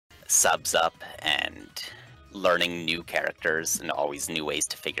subs up and learning new characters and always new ways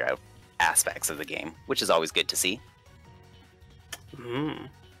to figure out aspects of the game, which is always good to see.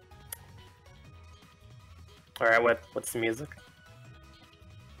 Alright, what's the music?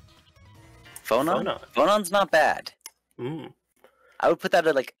 Phonon? Phonon's not bad. I would put that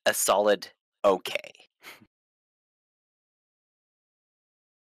at like a solid okay.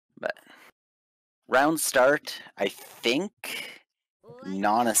 But round start, I think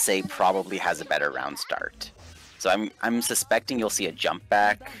Nanase probably has a better round start. So I'm suspecting you'll see a jump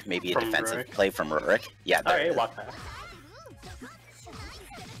back, maybe a From defensive Ruric? play from Ruric. Yeah, there it Alright, is. walk back.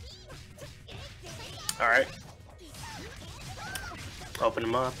 Alright. Open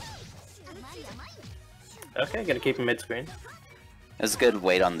him up. Okay, gonna keep him mid-screen. There's a good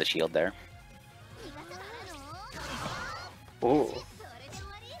weight on the shield there. Ooh.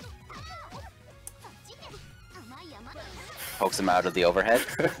 Pokes him out of the overhead.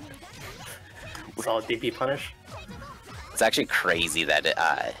 Solid DP punish. It's actually crazy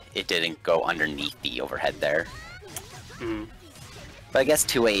that it didn't go underneath the overhead there. But I guess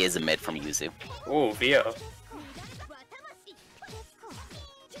 2A is a mid from Yuzu. Ooh, Vio.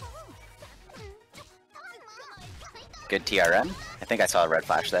 Good TRM. I think I saw a red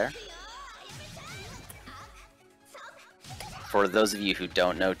flash there. For those of you who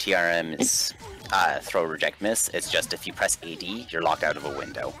don't know, TRM is throw, reject, miss. It's just if you press AD, you're locked out of a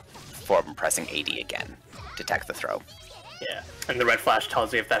window from pressing AD again. Detect the throw. Yeah, and the red flash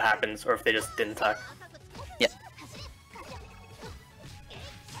tells you if that happens or if they just didn't tuck. Yeah.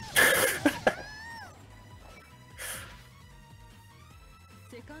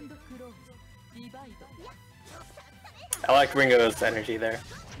 I like Ringo's energy there.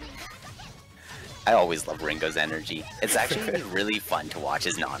 I always love Ringo's energy. It's actually really fun to watch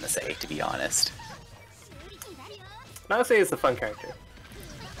his Nanase, to be honest. Nanase is a fun character.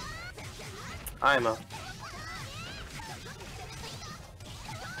 IMO.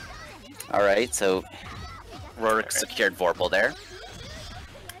 Alright, so Ruric secured Vorpal there.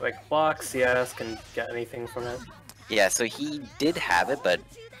 Like, blocks, yes, can get anything from it. Yeah, so he did have it, but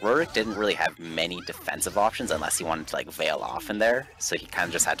Ruric didn't really have many defensive options unless he wanted to like veil off in there, so he kind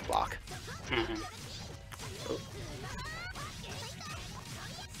of just had to block.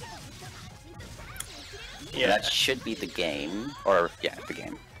 Yeah, that should be the game, or yeah, the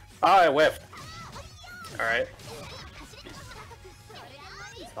game. Oh, I whiffed. Alright.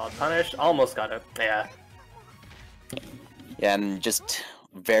 Solid punish, almost got it, yeah. Yeah, and just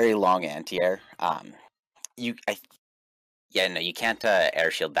very long anti-air. You can't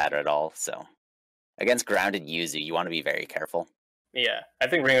air shield that at all, so. Against grounded Yuzu, you want to be very careful. Yeah, I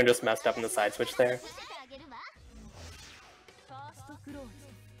think Ringo just messed up in the side switch there.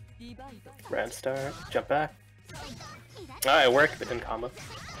 Round start, jump back. Oh, it worked, but didn't combo.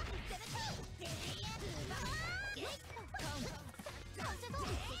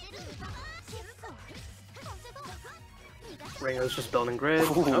 Ringo's just building grid.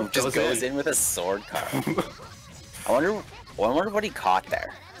 Ooh, just goes in with a sword card. I wonder what he caught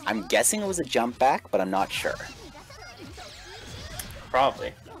there. I'm guessing it was a jump back, but I'm not sure.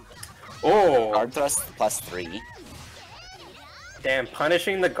 Probably. Oh! Guard thrust +3. Damn,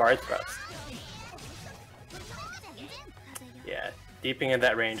 punishing the guard thrust. Yeah, deeping in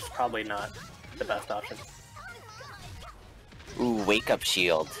that range is probably not the best option. Ooh, wake up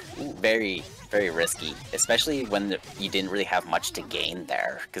shield. Ooh, very, very risky, especially when you didn't really have much to gain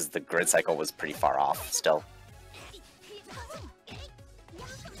there, because the grid cycle was pretty far off still.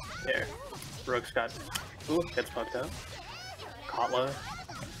 There. Rook's got... Ooh, gets poked out. Kotla.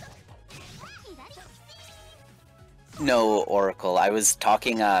 No, Oracle. I was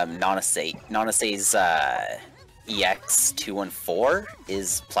talking Nanase. Nanase's EX 214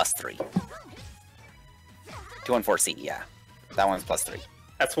 is +3. 214C, yeah. That one's +3.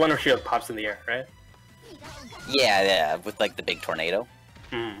 That's one where shield pops in the air, right? Yeah, with like the big tornado.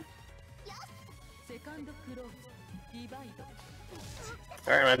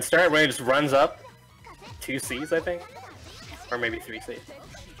 Alright, man, start where he just runs up. 2 Cs, I think? Or maybe 3 Cs.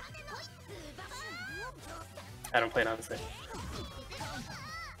 I don't play Nanase.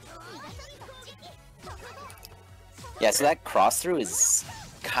 Yeah, so that cross through is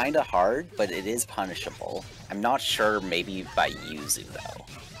kind of hard, but it is punishable. I'm not sure maybe by Yuzu though.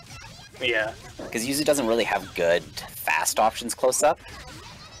 Yeah. Because Yuzu doesn't really have good fast options close up.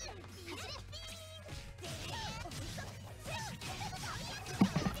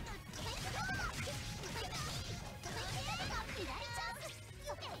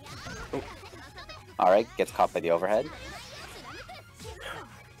 Alright, gets caught by the overhead.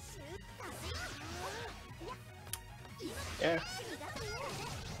 Yeah.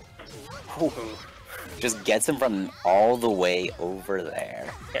 Ooh. Just gets him from all the way over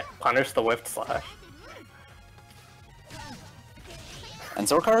there. Yeah, punish the whipped slash. And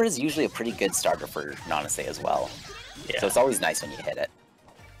Sorkar is usually a pretty good starter for Nanase as well. Yeah. So it's always nice when you hit it.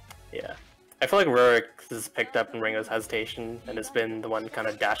 Yeah. I feel like Ruric has picked up in Ringo's hesitation and has been the one kind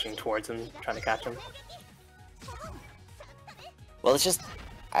of dashing towards him, trying to catch him. Well, it's just...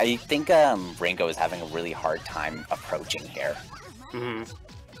 I think Ringo is having a really hard time approaching here.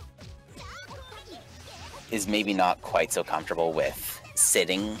 Is maybe not quite so comfortable with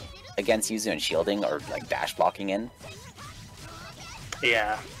sitting against Yuzu and shielding or like dash blocking in.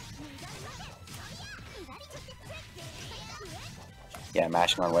 Yeah. Yeah,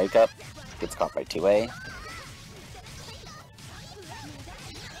 mashing on wake up. Gets caught by 2A.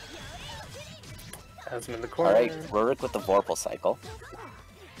 Has him in the corner. Alright, Ruric with the Vorpal cycle.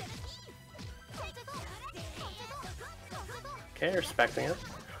 Okay, respecting it.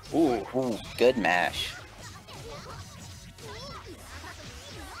 Ooh. Ooh, good mash.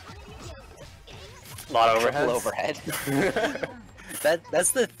 A lot of Triple overheads. overhead.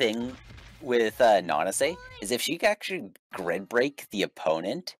 That's the thing with Nanase, is if she can actually grid break the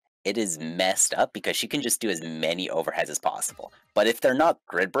opponent, it is messed up because she can just do as many overheads as possible. But if they're not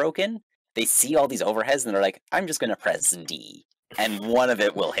grid broken, they see all these overheads and they're like, I'm just gonna press D, and one of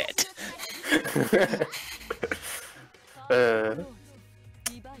it will hit.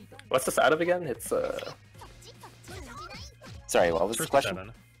 What's this out of again? It's Sorry, what was the question?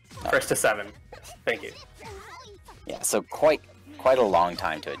 7. first to 7. Yes, thank you. Yeah, so quite a long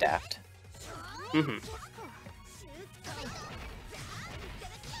time to adapt.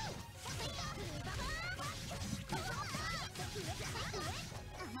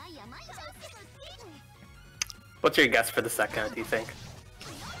 What's your guess for the second, do you think?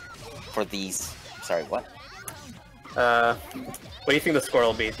 For these... Sorry, what? What do you think the score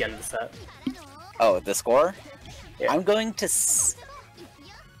will be at the end of the set? Oh, the score? Yeah. I'm going to...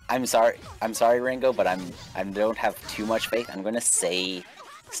 I'm sorry, Ringo, but I don't have too much faith. I'm going to say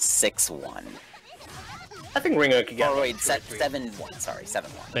 6-1. I think Ringo could get Oh, wait, 7-1. Sorry,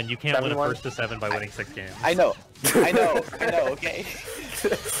 7-1. Then you can't win a 7-1? first to 7 by winning 6 games. I know, okay.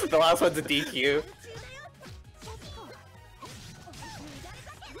 The last one's a DQ.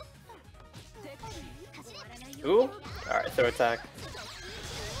 Ooh. Alright, throw attack.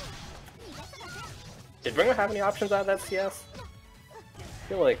 Did Ringo have any options out of that CS? I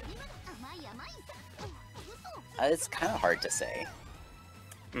feel like... It's kind of hard to say.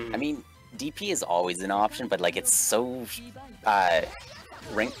 I mean, DP is always an option, but like it's so...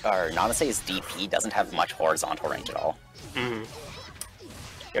 Nanase's DP doesn't have much horizontal range at all.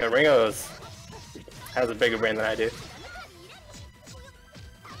 Yeah, Ringo has a bigger brain than I do.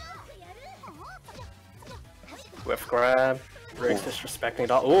 Whiff grab. Ruric's disrespecting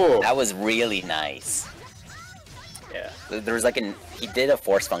it all. Ooh! That was really nice. Yeah. There was like he did a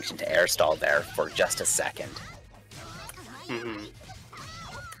force function to air stall there for just a second.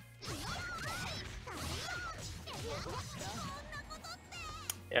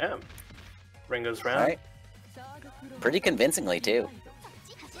 Yeah. Ringo's round. Alright. Pretty convincingly, too.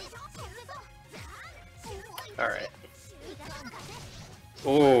 Alright.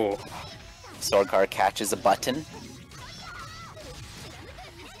 Ooh. Swordcar catches a button.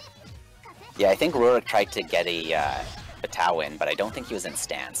 Yeah, I think Ruric tried to get a Tau in, but I don't think he was in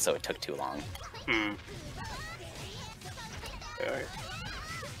stance, so it took too long. Alright.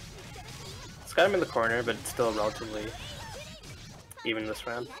 It's got him in the corner, but it's still relatively even this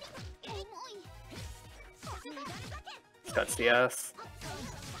round. It's got CS.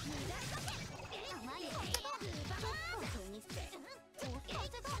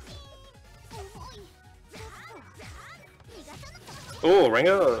 Ooh,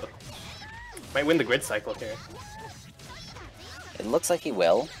 Ringo might win the grid cycle here. It looks like he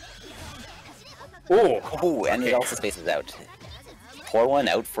will. Ooh! Ooh, and it Okay. also spaces out. Pour one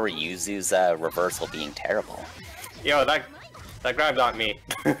out for Yuzu's reversal being terrible. Yo, that grab got me.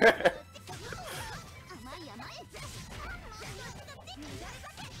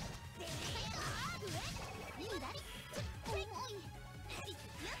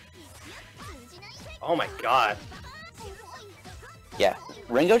 Oh my god. Yeah,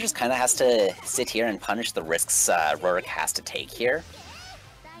 Ringo just kind of has to sit here and punish the risks Ruric has to take here.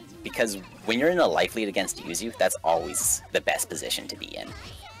 Because when you're in a life lead against Yuzu, that's always the best position to be in.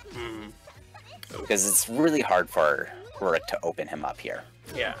 Because it's really hard for Ruric to open him up here.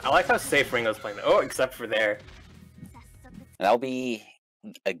 Yeah, I like how safe Ringo's playing. Oh, except for there. And that'll be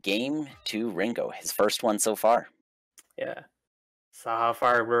a game to Ringo, his first one so far. Yeah. Saw how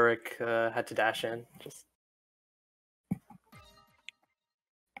far Ruric had to dash in. Just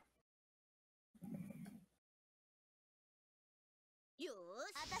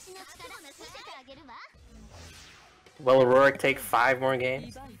Will Ruric take 5 more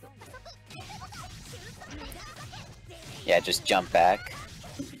games? Yeah, just jump back.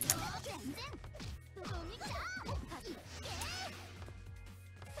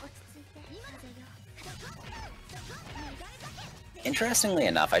 Interestingly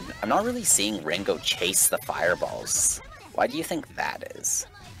enough, I'm not really seeing Ringo chase the fireballs. Why do you think that is?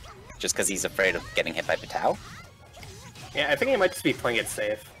 Just because he's afraid of getting hit by Patau? Yeah, I think he might just be playing it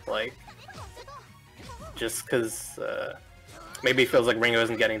safe. Like, just because maybe he feels like Ringo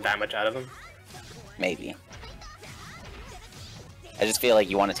isn't getting that much out of him. Maybe. I just feel like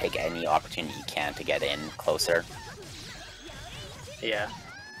you want to take any opportunity you can to get in closer. Yeah.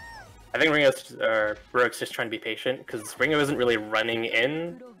 I think Ruric's just trying to be patient, because Ringo isn't really running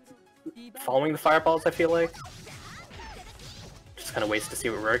in following the fireballs, I feel like. Just kind of waits to see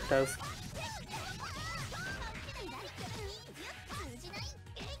what Ruric does.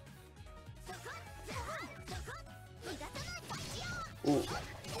 Ooh.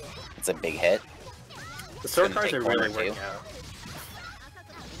 It's a big hit. The sword cards are really working out.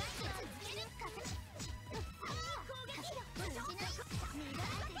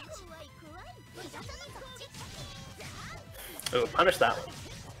 Oh, punish that one.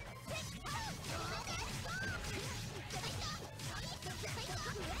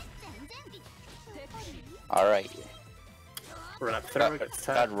 Alright. Run up through.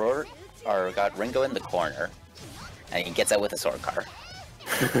 Got Ringo in the corner, and he gets out with a sword car.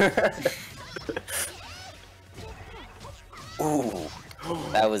 Ooh,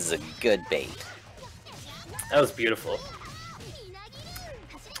 that was a good bait. That was beautiful.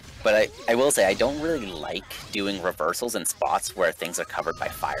 But I will say, I don't really like doing reversals in spots where things are covered by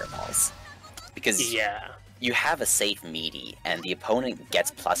fireballs. Because you have a safe meaty, and the opponent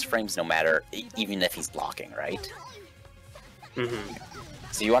gets plus frames no matter, even if he's blocking, right? Mm-hmm.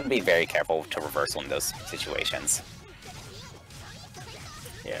 So you want to be very careful to reversal in those situations.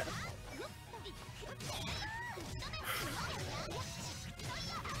 Yeah.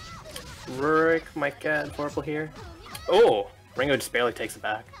 Ruric might get Vorpal here. Oh! Ringo just barely takes it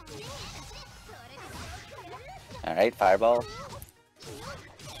back. Alright, fireball.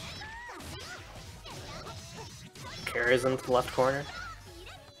 Carries him to the left corner.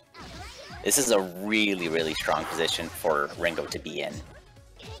 This is a really, really strong position for Ringo to be in.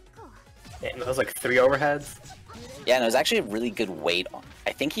 And that was like 3 overheads. Yeah, and it was actually a really good weight.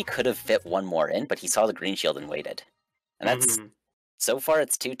 I think he could have fit one more in, but he saw the green shield and waited. And that's... So far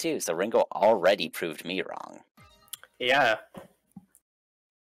it's 2-2, so Ringo already proved me wrong. Yeah.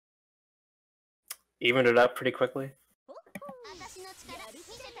 Evened it up pretty quickly.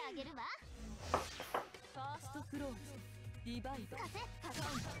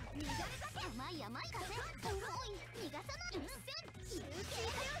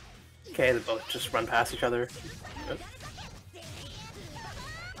 Okay, they both just run past each other.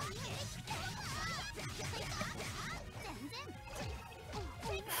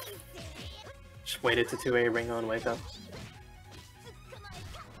 Just waited to 2A Ringo and wake up.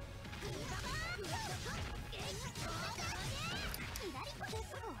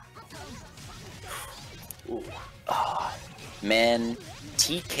 Ooh. Oh, man,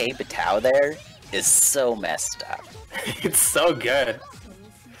 TK Batau there is so messed up. It's so good.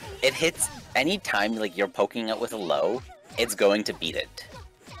 It hits any time like you're poking it with a low, it's going to beat it.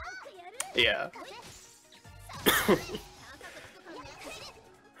 Yeah.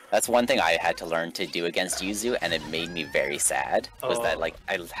 That's one thing I had to learn to do against Yuzu, and it made me very sad, was that like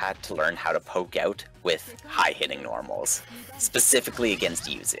I had to learn how to poke out with high hitting normals, specifically against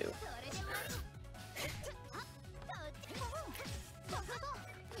Yuzu.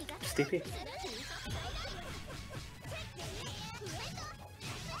 Just TP.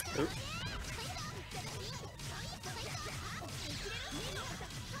 Oop.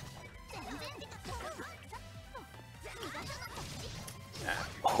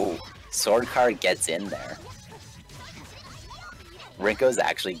 Oh, sword card gets in there. Ringo's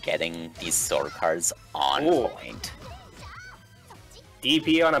actually getting these sword cards on point.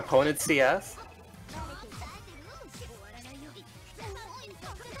 DP on opponent CS?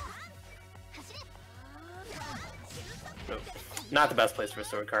 Not the best place for a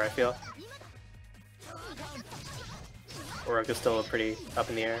sword card, I feel. Ruric is still pretty up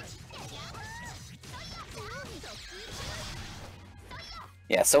in the air.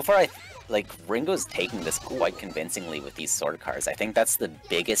 Yeah, so far Ringo's taking this quite convincingly with these sword cards. I think that's the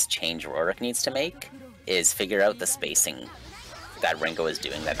biggest change Ruric needs to make, is figure out the spacing that Ringo is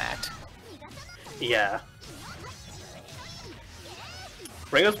doing them at. Yeah.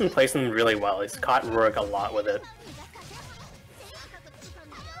 Ringo's been placing them really well. He's caught Ruric a lot with it.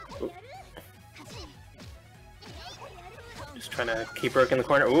 just trying to keep Ruric in the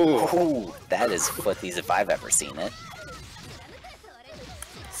corner. Ooh! Ooh, that is footsies if I've ever seen it.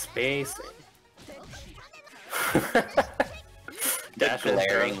 Spacing. The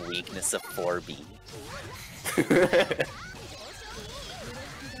glaring weakness of 4B.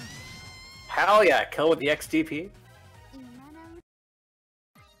 Hell yeah, kill with the XDP.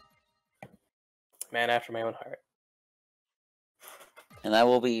 Man after my own heart. And that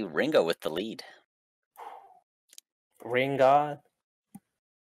will be Ringo with the lead. Ring God.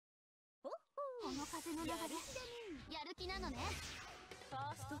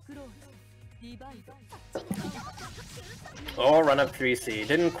 Oh, run up 3C.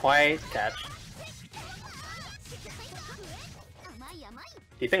 Didn't quite catch.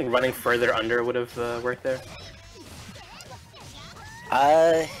 Do you think running further under would have worked there?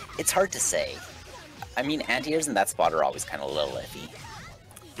 It's hard to say. I mean, anti-airs in that spot are always kind of a little iffy.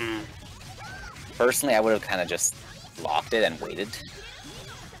 Personally, I would have kind of just locked it and waited.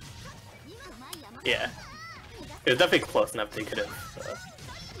 Yeah. It was definitely close enough they could have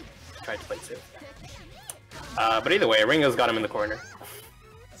tried to play safe. But either way, Ringo's got him in the corner.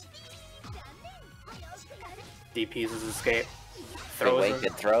 DPs his escape. Throws him.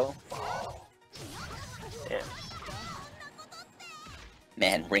 Good throw. Yeah.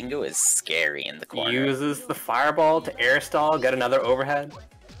 Man, Ringo is scary in the corner. Uses the fireball to air stall, get another overhead.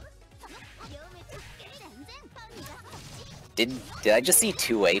 Did I just see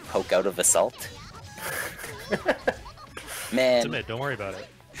 2A poke out of Assault? Man. Submit, don't worry about it.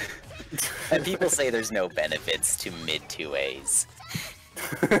 And people say there's no benefits to mid 2As.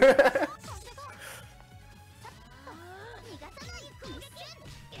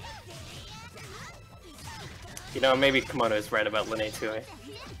 You know, maybe Komodo is right about Lane 2A.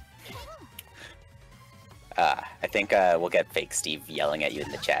 I think we'll get Fake Steve yelling at you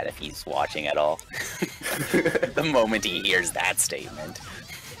in the chat if he's watching at all. The moment he hears that statement.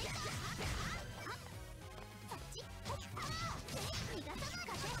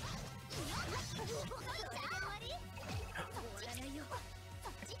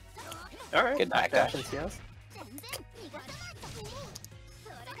 Alright, good backdash. Yes.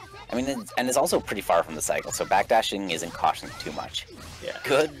 I mean, and it's also pretty far from the cycle, so backdashing isn't cautioned too much. Yeah.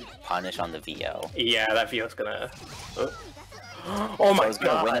 Good punish on the VO. Yeah, that VO's gonna... Oh my so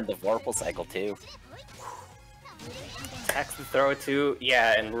gonna god! Win in the Vorpal cycle too. Text the throw too.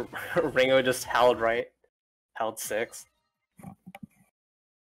 Yeah, and Ringo just held right. Held 6.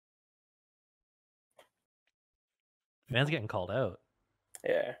 Man's getting called out.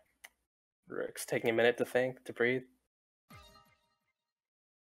 Yeah. Ruric's taking a minute to think, to breathe.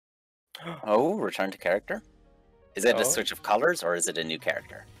 Oh, return to character? Is it Oh. a switch of colors or is it a new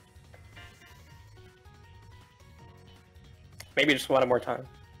character? Maybe just one more time.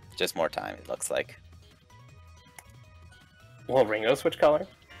 Just more time, it looks like. Will Ringo switch color?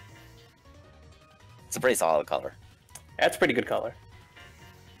 It's a pretty solid color. That's pretty good color.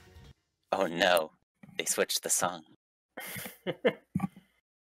 Oh no, they switched the song.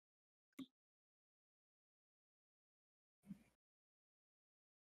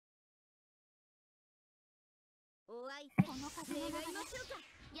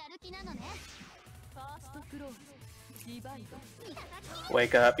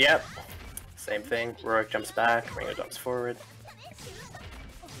 Wake up, yep. Same thing. Ruric jumps back, Ringo jumps forward.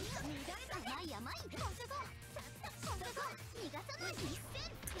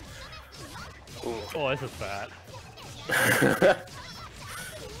 Ooh. Oh, this is bad.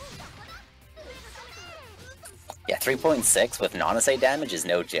 Yeah, 3.6 with Nanase damage is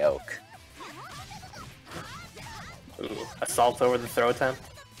no joke. Ooh. Assault over the throw attempt.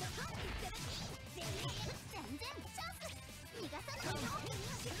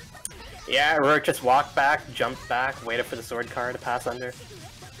 Yeah, Ruric just walked back, jumped back, waited for the sword card to pass under.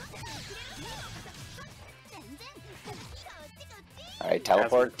 Alright,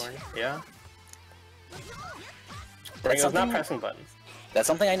 teleport. Yeah. That's Ringo's not something, pressing buttons. that's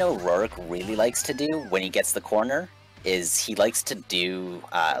something I know Ruric really likes to do when he gets the corner, is he likes to do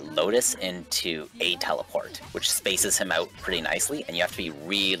Lotus into a teleport, which spaces him out pretty nicely, and you have to be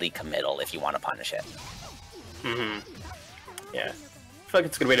really committal if you want to punish it. Mm-hmm. Yeah. I feel like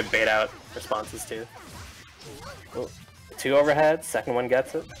it's a good way to bait out responses too. Ooh. 2 overhead, second one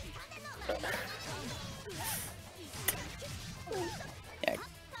gets it. Yeah,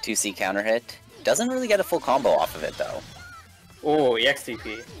 2C counter hit. Doesn't really get a full combo off of it though. Oh,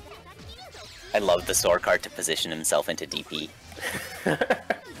 EXTP. I love the sword card to position himself into DP.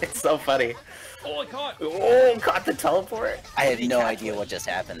 It's so funny. Oh, I caught! Oh, caught the teleport! I had no idea what just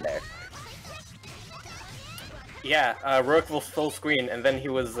happened there. Yeah, Ruric will full screen, and then he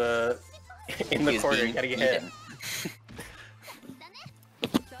was in the corner, gotta get hit.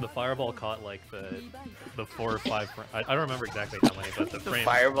 The fireball caught like the 4 or 5. I don't remember exactly how many, but the frame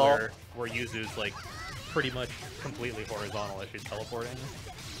fireball where Yuzu's like pretty much completely horizontal as she's teleporting.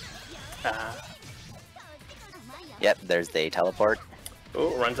 Yep, there's the teleport.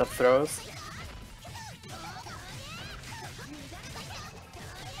 Oh, runs up throws.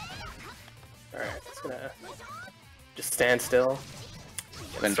 Alright, it's gonna just stand still.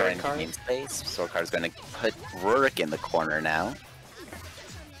 Gonna try into game space. Sword Card's gonna put Ruric in the corner now.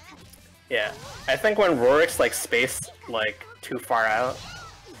 Yeah, I think when Ruric's like spaced like too far out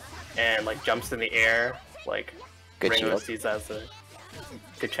and like jumps in the air, like Good Ringo shield. sees that as a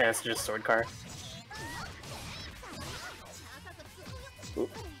good chance to just sword card. Ooh.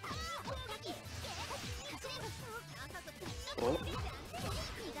 Oh.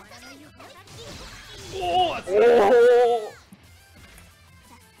 Oh.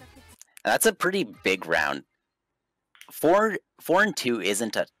 That's a pretty big round. 4 and 2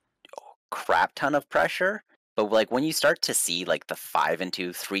 isn't a crap ton of pressure, but like when you start to see like the 5 and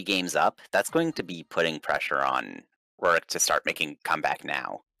 2, 3 games up, that's going to be putting pressure on Ruric to start making comeback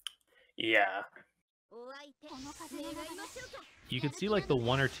now. Yeah. You could see like the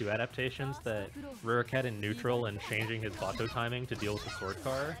 1 or 2 adaptations that Ruric had in neutral and changing his Bato timing to deal with the sword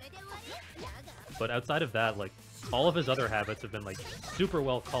car. But outside of that, like all of his other habits have been like super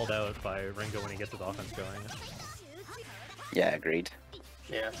well called out by Ringo when he gets his offense going. Yeah, agreed.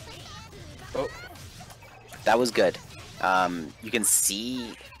 Yeah. Oh. That was good. You can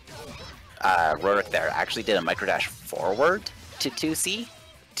see Ruric there actually did a micro dash forward to 2C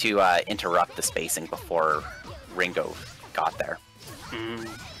to interrupt the spacing before Ringo got there. Mm.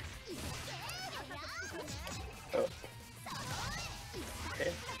 Oh.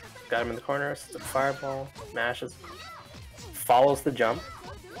 Okay. Got him in the corner, the fireball, mashes, follows the jump.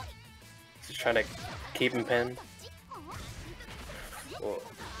 Just trying to keep him pinned. Whoa.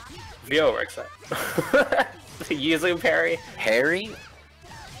 VO works out. Yuzu parry. Parry?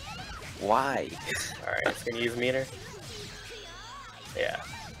 Why? Alright, it's gonna use meter. Yeah.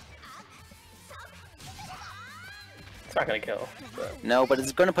 It's not gonna kill. But... No, but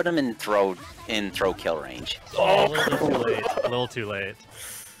it's going to put him in throw kill range. Oh, a little too late. A little too late.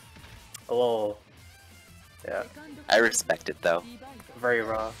 A little... Yeah. I respect it though. Very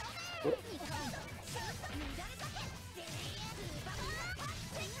raw.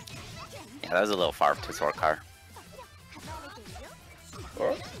 Yeah, that was a little far to sword car.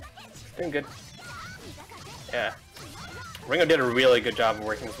 Oh, doing good. Yeah. Ringo did a really good job of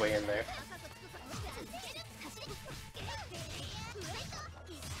working his way in there.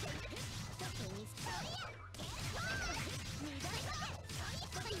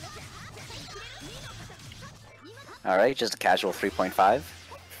 Alright, just a casual 3.5.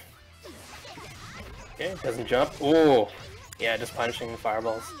 Okay, doesn't jump. Ooh! Yeah, just punishing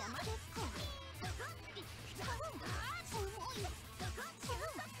fireballs.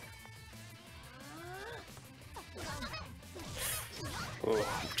 Ooh.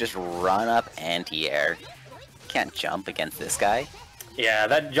 Just run up anti-air. Can't jump against this guy. Yeah,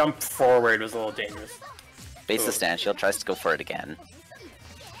 that jump forward was a little dangerous. Base the Ooh. stand shield, tries to go for it again.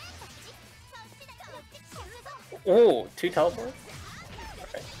 Ooh, 2 teleports?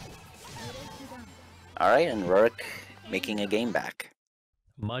 Alright. Alright, and Ruric making a game back.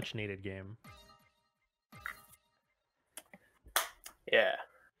 Much needed game. Yeah.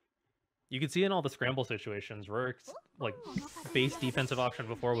 You can see in all the scramble situations, Ruric's like base defensive option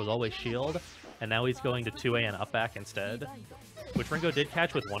before was always shield, and now he's going to 2A and up back instead, which Ringo did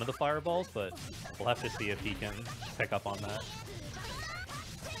catch with one of the fireballs, but we'll have to see if he can pick up on that.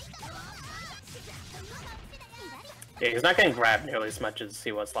 Yeah, he's not getting grabbed nearly as much as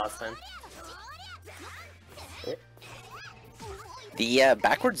he was last time. The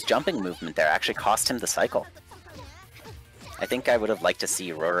backwards jumping movement there actually cost him the cycle. I think I would have liked to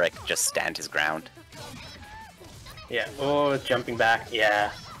see Ruric just stand his ground. Yeah, oh, jumping back,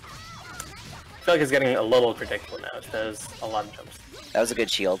 yeah. I feel like it's getting a little predictable now. It does a lot of jumps. That was a good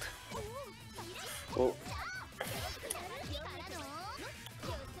shield. Oh.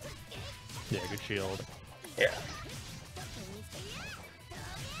 Yeah, good shield. Yeah.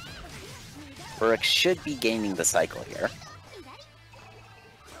 Ruric should be gaining the cycle here.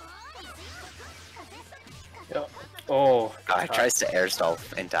 Yeah. Oh, Tries to air stall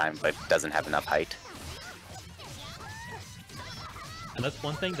in time, but doesn't have enough height. And that's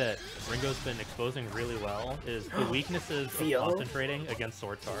one thing that Ringo's been exposing really well, is the weaknesses of VO? concentrating against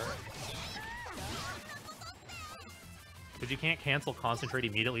sword car. Because you can't cancel concentrate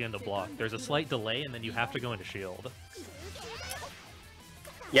immediately into block. There's a slight delay, and then you have to go into shield.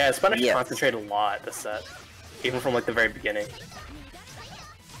 yeah, it's fun to Yes. concentrate a lot this set, even from like the very beginning.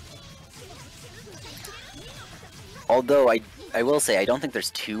 Although I will say I don't think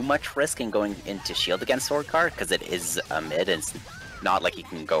there's too much risk in going into shield against Sword Car because it is a mid and it's not like you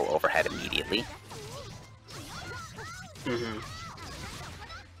can go overhead immediately. Mm-hmm.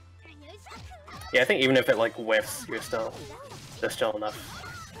 Yeah, I think even if it like whiffs, there's still enough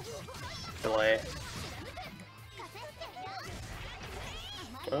delay.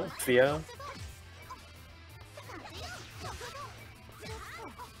 Oh, Theo.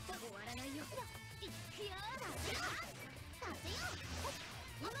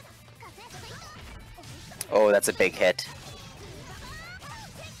 Oh, that's a big hit.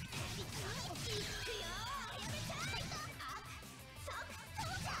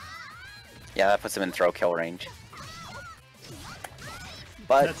 Yeah, that puts him in throw kill range.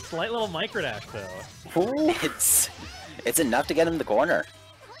 But That slight little microdash though. it's enough to get him the corner.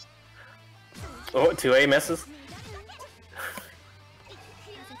 Oh, 2A misses.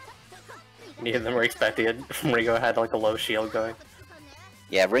 Neither of them were expecting it. Ringo had like a low shield going.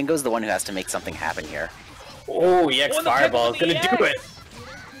 Yeah, Ringo's the one who has to make something happen here. Oh, EX Fireball is gonna do it!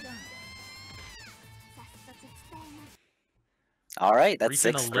 Alright, that's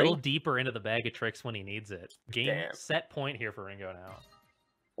Reaching 6-3. a little deeper into the bag of tricks when he needs it. Game Damn. set point here for Ringo now.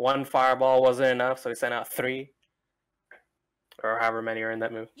 One Fireball wasn't enough, so he sent out 3. Or however many are in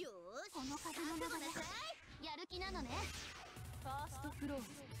that move.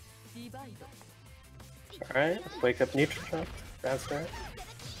 Alright, wake up neutral jump. Round start.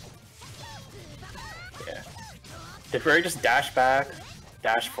 Yeah. Did Ruric just dash back,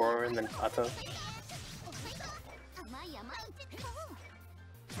 dash forward, and then auto?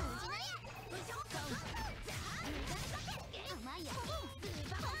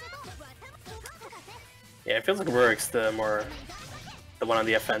 Yeah, it feels like Rurik's the one on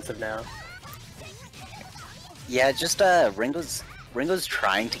the offensive now. Yeah, just Ringo's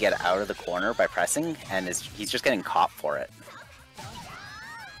trying to get out of the corner by pressing, and he's just getting caught for it.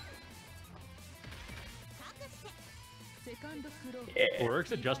 Yeah.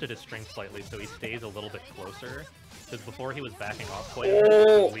 Ruric's adjusted his strength slightly so he stays a little bit closer. Because before he was backing off quite a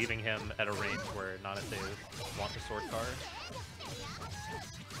bit, leaving him at a range where Nanase wants a sword car.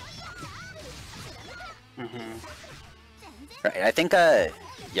 Right, I think,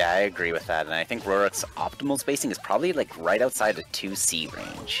 yeah, I agree with that, and I think Rurik's optimal spacing is probably, like, right outside a 2C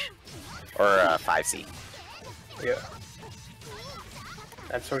range. Or 5C. Yeah.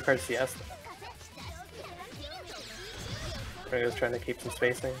 That sword card CS. Ringo's trying to keep some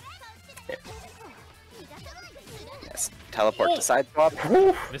spacing. Yeah. Yes, teleport to side swap.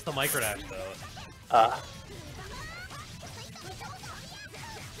 Missed the microdash though.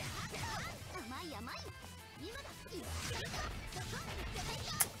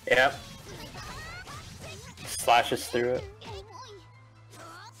 Yep. Slashes through it.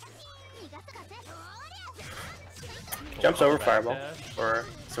 Jumps over Fireball. Or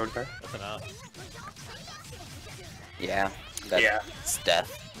Sword Card. That's enough. Yeah, that's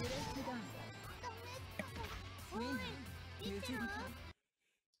death.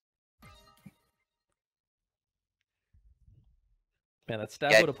 Man, that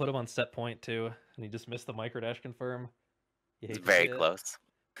stab would have put him on set point too, and he just missed the microdash confirm. It's very close.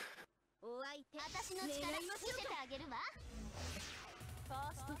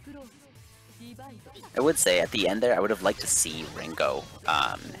 I would say at the end there, I would have liked to see Ringo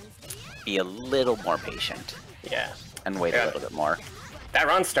be a little more patient. Yeah. And wait a little bit more. That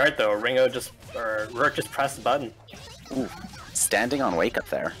round start though, Ruric just pressed the button. Ooh, standing on wake up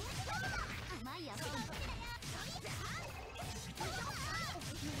there.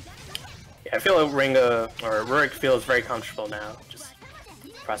 Yeah, I feel like Ruric feels very comfortable now, just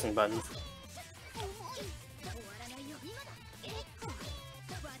pressing buttons.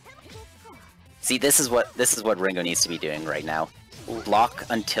 See, this is what Ringo needs to be doing right now. Block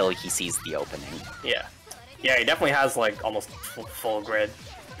until he sees the opening. Yeah. Yeah, he definitely has like almost full grid.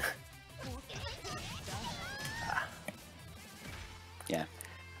 Yeah.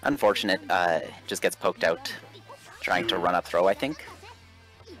 Unfortunate, just gets poked out. Trying to run up throw, I think.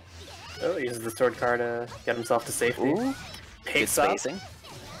 Oh, he uses the sword card to get himself to safety. Ooh, Picks good up. spacing.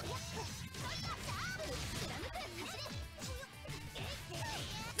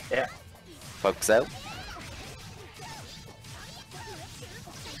 Yeah. Pokes out.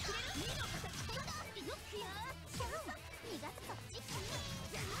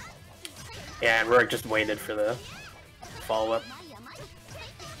 Yeah, and Ruric just waited for the follow-up.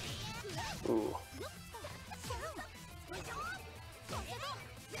 Ooh.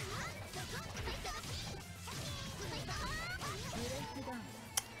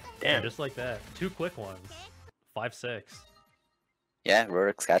 Damn. Just like that. 2 quick ones. 5-6. Yeah,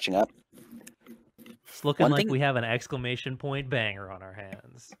 Rurik's catching up. It's looking One like thing- we have an exclamation point banger on our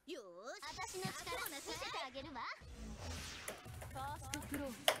hands.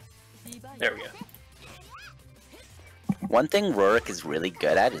 There we go. One thing Ruric is really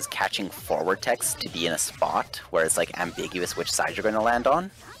good at is catching forward text to be in a spot where it's like ambiguous which side you're going to land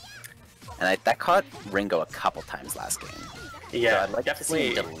on. And that caught Ringo a couple times last game. Yeah, So I'd like definitely.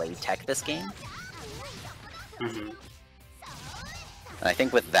 to see him delay tech this game. Mhm. And I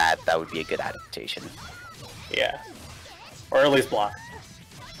think with that would be a good adaptation. Yeah. Or at least block.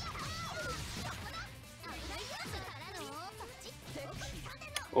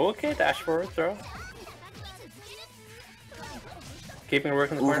 Okay, dash forward throw. Keeping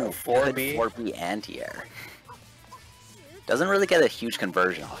work in the corner. Ooh, 4B. 4B anti-air. Doesn't really get a huge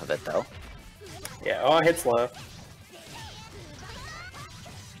conversion off of it though. Yeah, oh, hits low.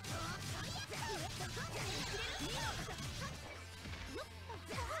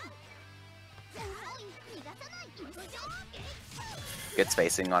 Good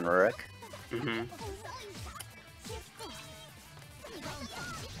spacing on Ruric. Mm-hmm.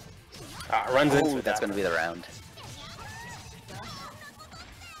 Runs into Ooh, that's that. going to be the round.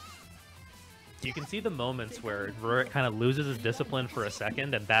 You can see the moments where Ruric kind of loses his discipline for a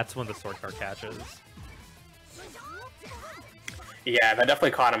second, and that's when the sword car catches. Yeah, that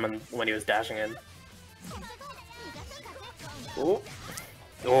definitely caught him when he was dashing in. Ooh.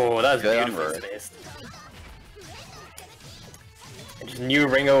 Oh, that was Good on beautifully Ruric. spaced. I just knew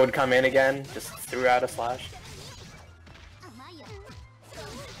Ringo would come in again, just threw out a slash.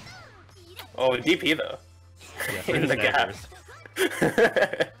 Oh, DP though. Yeah, for In his the gap.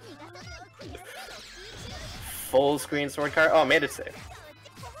 daggers. Full screen sword card. Oh, made it safe.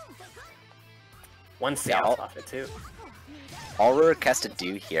 One seance I'll- off it too. All Ruric has to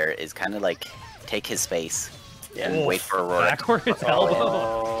do here is kind of like take his space and Oof, wait for a Ruric. backwards elbow.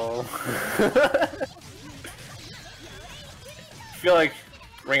 Oh. I feel like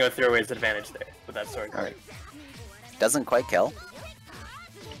Ringo threw away his advantage there with that sword card. Alright. Doesn't quite kill.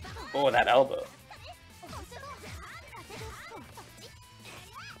 Oh, that elbow.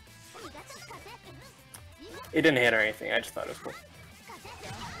 It didn't hit or anything, I just thought it was cool.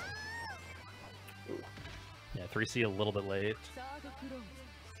 Yeah, 3C a little bit late.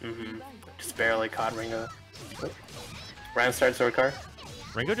 Mm-hmm. Just barely caught Ringo. Round start sword card.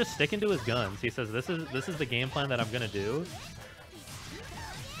 Ringo just sticking to his guns. He says, this is the game plan that I'm gonna do.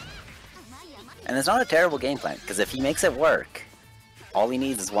 And it's not a terrible game plan, because if he makes it work, all he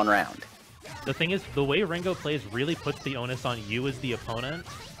needs is one round. The thing is, the way Ringo plays really puts the onus on you as the opponent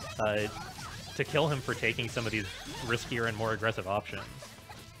to kill him for taking some of these riskier and more aggressive options.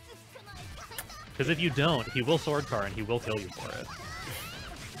 Because if you don't, he will sword car and he will kill you for it.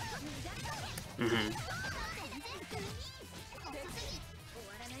 Mm-hmm.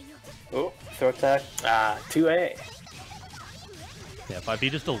 Oh, throw attack. 2A. Yeah, 5B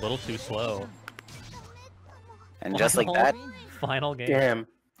just a little too slow. And just like that, Final game. Damn.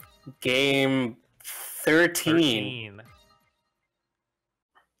 Game 13. 13.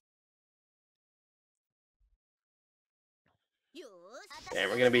 And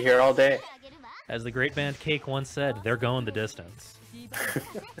we're gonna be here all day. As the great band Cake once said, they're going the distance.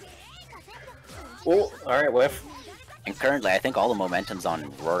 Oh, alright, whiff. and currently I think all the momentum's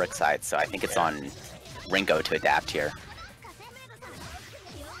on Ruric's side, so I think it's on Ringo to adapt here.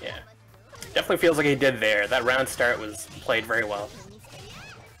 Yeah. Definitely feels like he did there. That round start was played very well.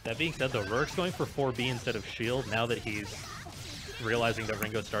 That being said, though, Ruric's going for 4B instead of shield now that he's realizing that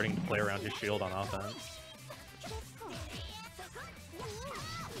Ringo's starting to play around his shield on offense.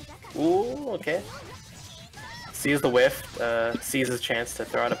 Ooh, okay. Sees the whiff, sees his chance to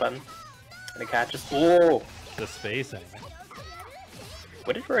throw out a button. And it catches. Ooh! The spacing.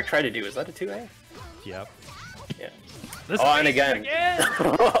 What did Ruric try to do? Is that a 2A? Yep. Yeah. The Oh, and spacing again!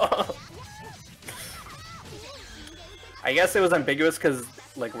 I guess it was ambiguous because,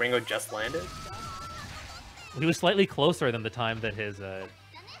 like, Ringo just landed. He was slightly closer than the time that his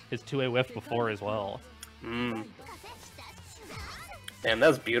 2A whiffed before as well. Mmm. Damn, that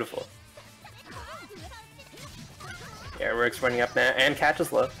was beautiful. Yeah, Ruric's running up now, and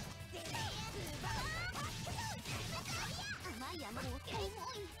catches low.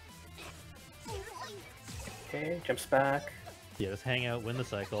 Okay, jumps back. Yeah, just hang out, win the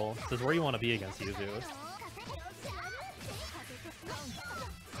cycle. This is where you want to be against Yuzu.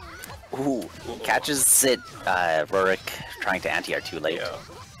 Ooh, catches Sit, Ruric trying to anti-air too late. Yeah.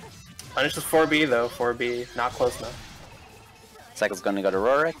 Punishes 4B though, 4B, not close enough. Cycle's going to go to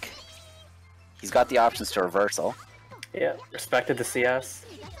Ruric. He's got the options to reversal. Yeah, respected the CS.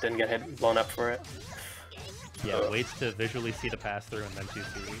 Didn't get hit, blown up for it. Yeah, waits to visually see the pass through and then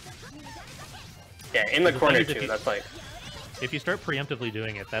 2C. Yeah, in the The corner thing is, too. That's like. If you start preemptively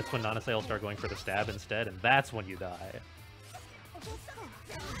doing it, that's when Nanase will start going for the stab instead, and that's when you die.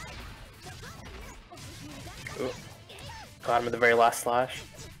 Ooh. Got him at the very last slash.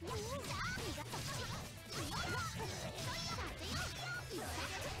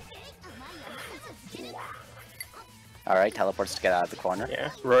 Alright, teleports to get out of the corner. Yeah,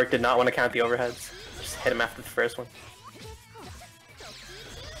 Ruric did not want to count the overheads. Just hit him after the first one.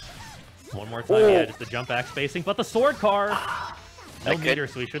 One more time, yeah, just the jump back spacing, but the sword car! No That meter,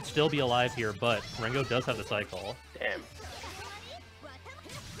 so he should still be alive here, but Ringo does have the cycle. Damn.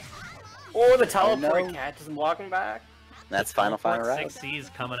 Oh, the teleport no. catches him walking back. That's final route. 6C's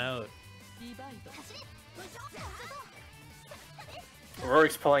coming out.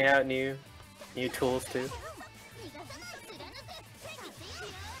 Rurik's pulling out new tools too.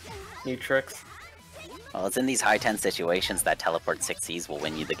 New tricks. Well, it's in these high 10 situations that teleport 6Cs will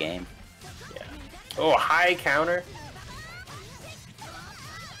win you the game. Yeah. Oh, high counter.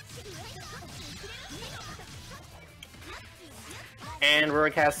 And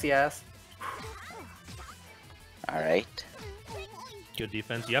Ruric has CS. Alright. Good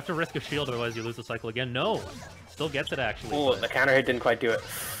defense. You have to risk a shield, otherwise you lose the cycle again. No! Still gets it, actually. Oh, but... the counter hit didn't quite do it.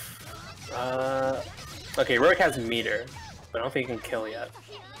 Okay, Ruric has meter, but I don't think he can kill yet.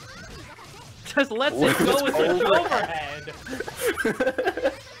 Just lets it go with the overhead!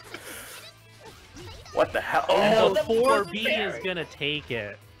 What the hell? And Oh, the the 4B berry. is gonna take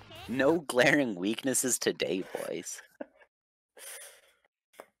it. No glaring weaknesses today, boys.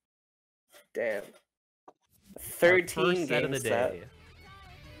 Damn. Our 13 first set of the games set. day.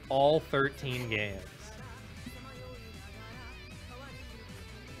 All 13 games.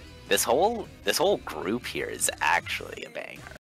 This whole group here is actually a banger.